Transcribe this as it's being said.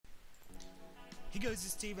Hey guys,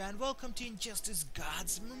 it's Steve and welcome to Injustice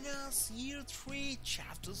Gods Among Us Year 3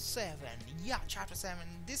 Chapter 7. Yeah, Chapter 7,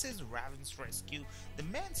 this is Raven's Rescue. The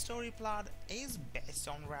main story plot is based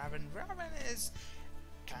on Raven. Raven is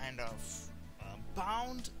kind of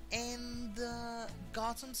bound in the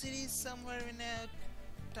Gotham City somewhere in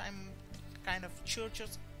a time kind of church or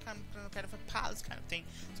kind of a palace kind of thing.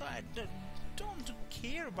 So I don't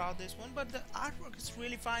care about this one, but the artwork is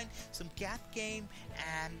really fine. Some cat game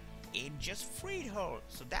and it just freed her.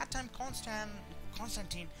 So that time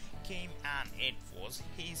Constantine came and it was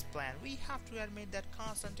his plan. We have to admit that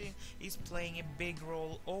Constantine is playing a big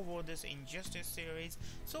role over this Injustice series.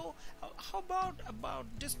 So how about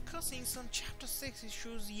discussing some chapter 6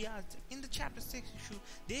 issues? Yeah, in the chapter 6 issue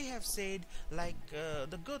they have said like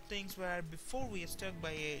the good things were before we are stuck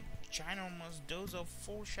by a ginormous dose of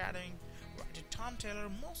foreshadowing. Writer Tom Taylor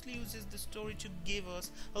mostly uses the story to give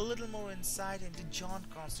us a little more insight into John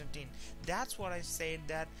Constantine. That's what I said,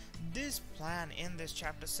 that this plan in this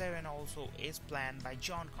chapter 7 also is planned by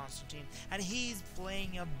John Constantine and he's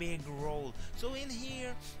playing a big role. So in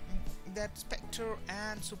here that Spectre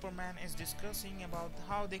and Superman is discussing about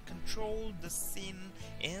how they control the sin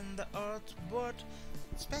in the earth, but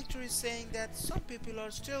Spectre is saying that some people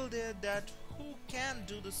are still there that who can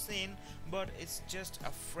do the sin but it's just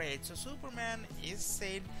afraid. So Superman is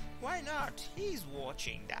said, why not, he's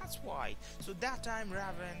watching, that's why. So that time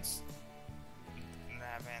Raven's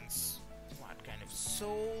what kind of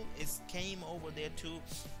soul came over there to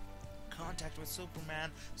contact with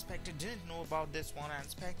Superman. Spectre didn't know about this one and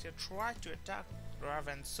Spectre tried to attack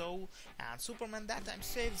Raven's soul and Superman that time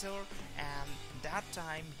saves her, and that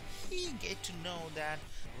time he get to know that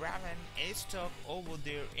Raven is stuck over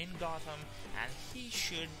there in Gotham and he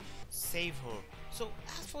should save her. So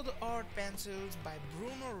as for the art, pencils by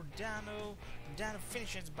Bruno Rodano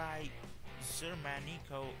finishes by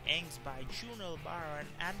Zermanico, inks by Junel Baron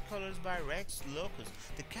and colors by Rex Locus.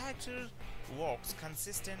 The character walks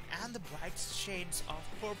consistent and the bright shades of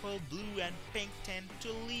purple, blue and pink tend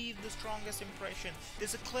to leave the strongest impression.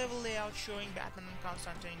 There's a clever layout showing Batman and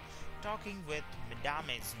Constantine talking with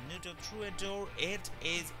Madame's Nuto through a door. It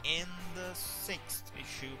is in the 6th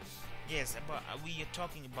issue. Yes, but we are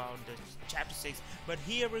talking about the chapter 6, but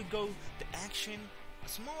here we go. The action,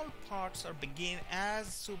 small parts are begin as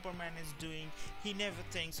Superman is doing. He never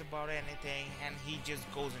thinks about anything and he just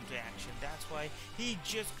goes into action. That's why he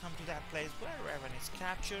just come to that place where Raven is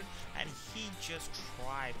captured and he just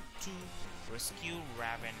tried to rescue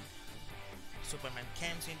Raven. Superman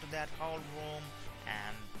comes into that hall room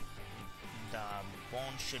and the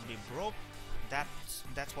bond should be broke.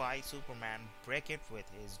 That's why Superman break it with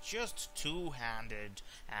his just two-handed,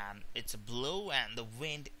 and it's a blow and the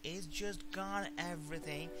wind is just gone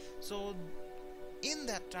everything. So in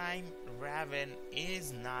that time Raven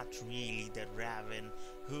is not really the Raven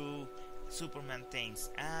who Superman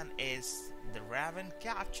thinks, and is the Raven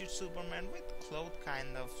captured Superman with cloth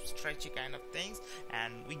kind of stretchy kind of things,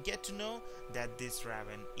 and we get to know that this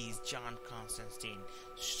Raven is John Constantine.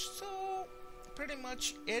 So pretty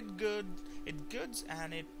much it goods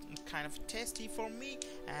and it kind of tasty for me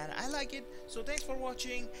and I like it. So thanks for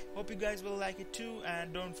watching, hope you guys will like it too,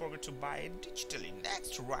 and don't forget to buy it digitally.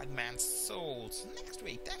 Next, Ragman's Souls next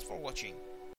week. Thanks for watching.